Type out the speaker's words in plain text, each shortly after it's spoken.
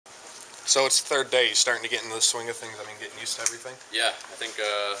So it's the third day. You're starting to get into the swing of things. I mean, getting used to everything. Yeah, I think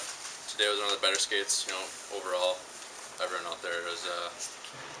today was one of the better skates. Overall, everyone out there was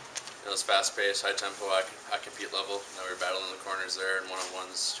it was fast paced, high tempo, high compete level. We were battling in the corners there and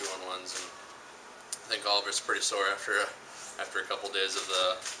 1-on-1s, 2-on-1s, and I think all of us are pretty sore after a couple days of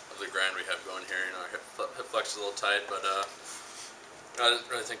the grind we have going here. Our hip flex is a little tight, but I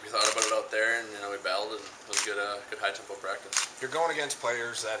didn't really think we thought about it out there, and we battled, and it was good high tempo practice. You're going against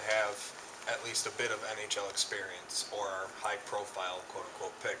players that have at least a bit of NHL experience or are high profile, quote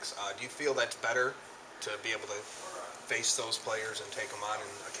unquote, picks. Do you feel that's better to be able to face those players and take them on in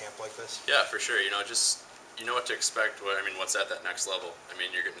a camp like this? Yeah, for sure. Just you know what to expect. What's at that next level?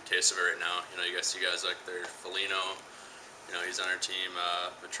 You're getting a taste of it right now. You guys see guys like their Foligno. He's on our team.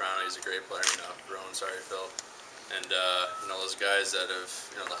 Vetrano, he's a great player. Rowan, sorry, Phil. And those guys that have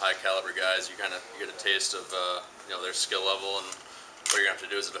the high caliber guys, you get a taste of their skill level and what you're gonna have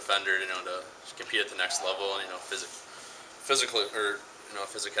to do as a defender, to compete at the next level. Physically or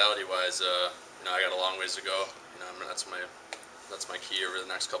physicality wise, I got a long ways to go. That's my key over the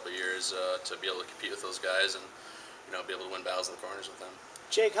next couple of years, to be able to compete with those guys and be able to win battles in the corners with them.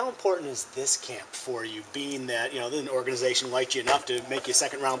 Jake, how important is this camp for you, being that the organization liked you enough to make you a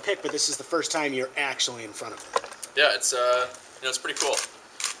second-round pick, but this is the first time you're actually in front of them? Yeah, it's it's pretty cool.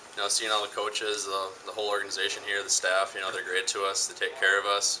 Seeing all the coaches, the whole organization here, the staff, they're great to us. They take care of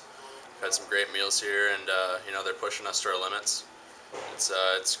us. We've had some great meals here, and they're pushing us to our limits.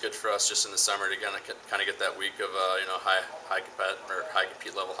 It's good for us just in the summer to kind of get that week of high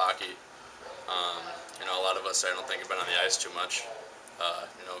compete level hockey. A lot of us, I don't think, have been on the ice too much. A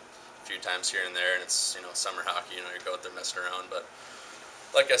few times here and there, and it's summer hockey. You go out there messing around, but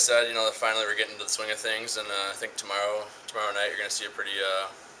like I said, finally we're getting into the swing of things, and I think tomorrow night you're going to see a pretty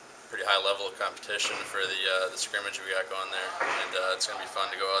high level of competition for the scrimmage we got going there, and it's going to be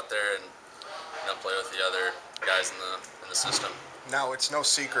fun to go out there and play with the other guys in the system. Now, it's no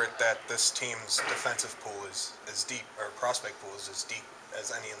secret that this team's defensive pool is as deep, or prospect pool is as deep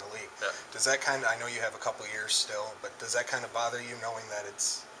as any in the league. Yeah. Does that I know you have a couple years still, but does that kind of bother you knowing that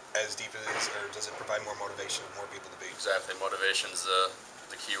it's as deep as it is, or does it provide more motivation for more people to be? Exactly, motivation's the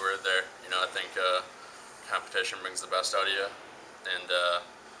key word there. I think competition brings the best out of you, and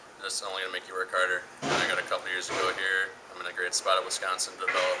it's only going to make you work harder. I got a couple years to go here. I'm in a great spot at Wisconsin to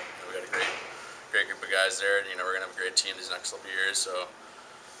develop. We got a great group of guys there, and we're going to have a great team these next couple years. So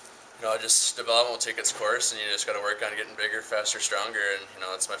just development will take its course, and you just got to work on getting bigger, faster, stronger, and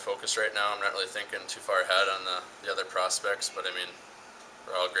that's my focus right now. I'm not really thinking too far ahead on the other prospects, but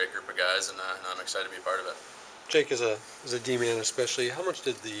we're all a great group of guys, and I'm excited to be a part of it. Jake, as a D-man especially, how much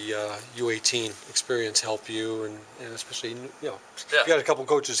did the U18 experience help you, and especially you got a couple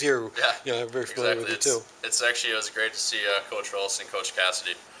coaches here who very familiar with it too. It was great to see Coach Rolston, Coach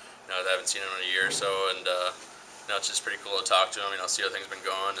Cassidy. I haven't seen him in a year or so, and it's just pretty cool to talk to him. See how things have been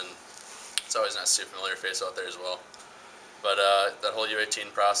going, and it's always nice to see a familiar face out there as well. But that whole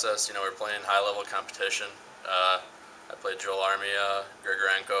U18 process, we're playing high-level competition. I played Joel Armia,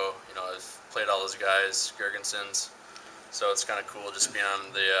 Grigorenko. I've played all those guys, Girgensons. So it's kind of cool just being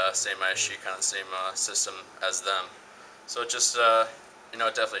on the same ice sheet, kind of the same system as them. So it just, it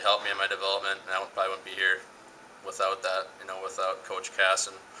definitely helped me in my development, and I probably wouldn't be here without that. Without Coach Cass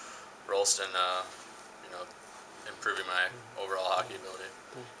and Rolston, improving my overall hockey ability.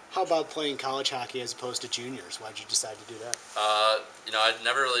 How about playing college hockey as opposed to juniors? Why did you decide to do that? I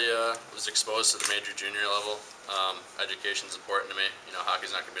never really was exposed to the major junior level. Education's important to me.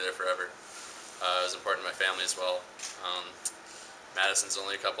 Hockey's not going to be there forever. It was important to my family as well. Madison's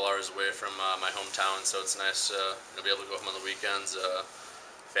only a couple hours away from my hometown, so it's nice to be able to go home on the weekends,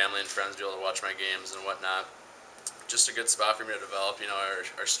 family and friends be able to watch my games and whatnot. Just a good spot for me to develop.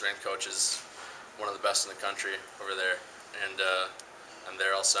 Our strength coach is one of the best in the country over there, and I'm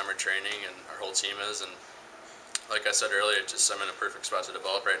there all summer training, and our whole team is. And like I said earlier, I'm in a perfect spot to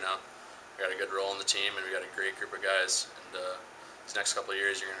develop right now. We got a good role in the team, and we got a great group of guys. And these next couple of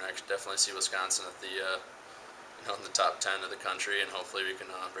years, you're going to definitely see Wisconsin at the in the top 10 of the country, and hopefully we can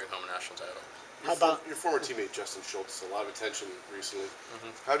bring home a national title. How about your former teammate Justin Schultz? A lot of attention recently.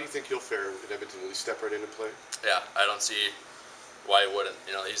 How do you think he'll fare in Edmonton? Will he step right in and play? Yeah, I don't see why he wouldn't.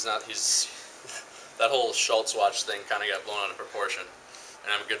 He's that whole Schultz watch thing kind of got blown out of proportion.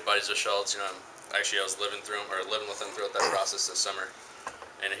 And I'm good buddies with Schultz. I was living with him throughout that process this summer.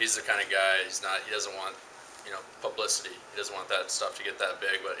 And he's the kind of guy. He doesn't want publicity. He doesn't want that stuff to get that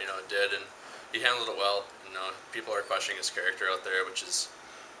big, but it did, and he handled it well. People are questioning his character out there, which is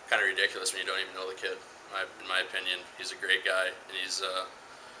kind of ridiculous when you don't even know the kid. In my opinion, he's a great guy, and he's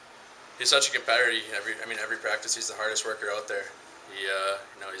such a competitor. Every practice, he's the hardest worker out there. He,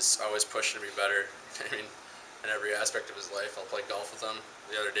 he's always pushing to be better. I mean, in every aspect of his life. I'll play golf with him.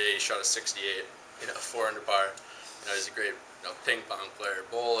 The other day he shot a 68, 4 under par. He's a great, ping pong player,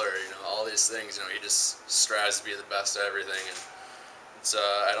 bowler, all these things. He just strives to be the best at everything, and it's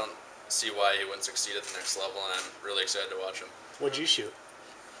I don't see why he wouldn't succeed at the next level, and I'm really excited to watch him. What'd you shoot?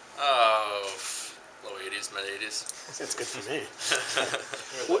 Oh, low 80s, mid 80s. That's good for me.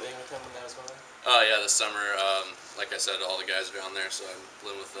 You were living with him when that was going on? Oh yeah, this summer. Like I said, all the guys are down there, so I'm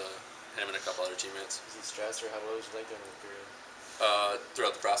living with him and a couple other teammates. Was he stressed, or what was you like during the period?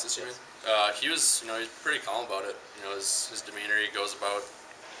 Throughout the process, you mean? He was, he's pretty calm about it. His demeanor, he goes about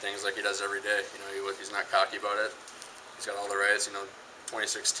things like he does every day. He's not cocky about it. He's got all the rights.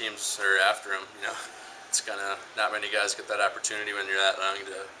 26 teams are after him. It's kind of not many guys get that opportunity when you're that young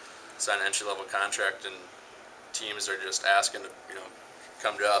to sign an entry-level contract, and teams are just asking to,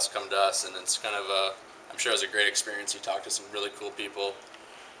 come to us, and it's kind of I'm sure it was a great experience. He talked to some really cool people.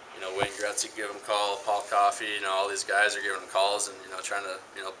 Wayne Gretzky give him a call, Paul Coffey, all these guys are giving him calls and, trying to,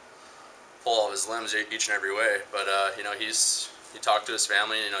 pull all of his limbs each and every way. But, he talked to his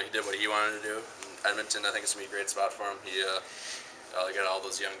family, he did what he wanted to do. In Edmonton, I think it's going to be a great spot for him. They got all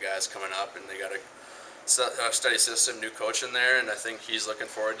those young guys coming up, and they got a steady system, new coach in there, and I think he's looking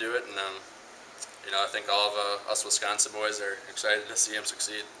forward to it. And, I think all of us Wisconsin boys are excited to see him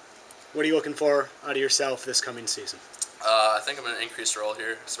succeed. What are you looking for out of yourself this coming season? I think I'm in an increased role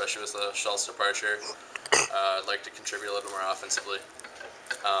here, especially with Schultz's departure. I'd like to contribute a little bit more offensively.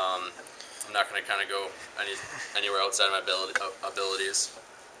 I'm not going to kind of go anywhere outside of my abilities.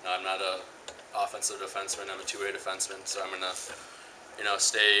 I'm not a offensive defenseman. I'm a two-way defenseman, so I'm going to,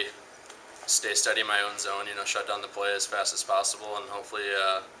 stay steady in my own zone. Shut down the play as fast as possible, and hopefully,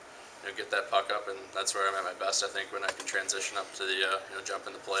 get that puck up. And that's where I'm at my best, I think, when I can transition up to the, jump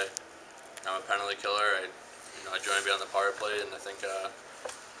in the play. I'm a penalty killer. I joined me on the power play, and I think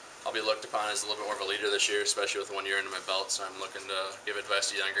I'll be looked upon as a little bit more of a leader this year, especially with 1 year under my belt. So I'm looking to give advice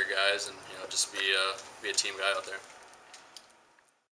to younger guys and just be a team guy out there.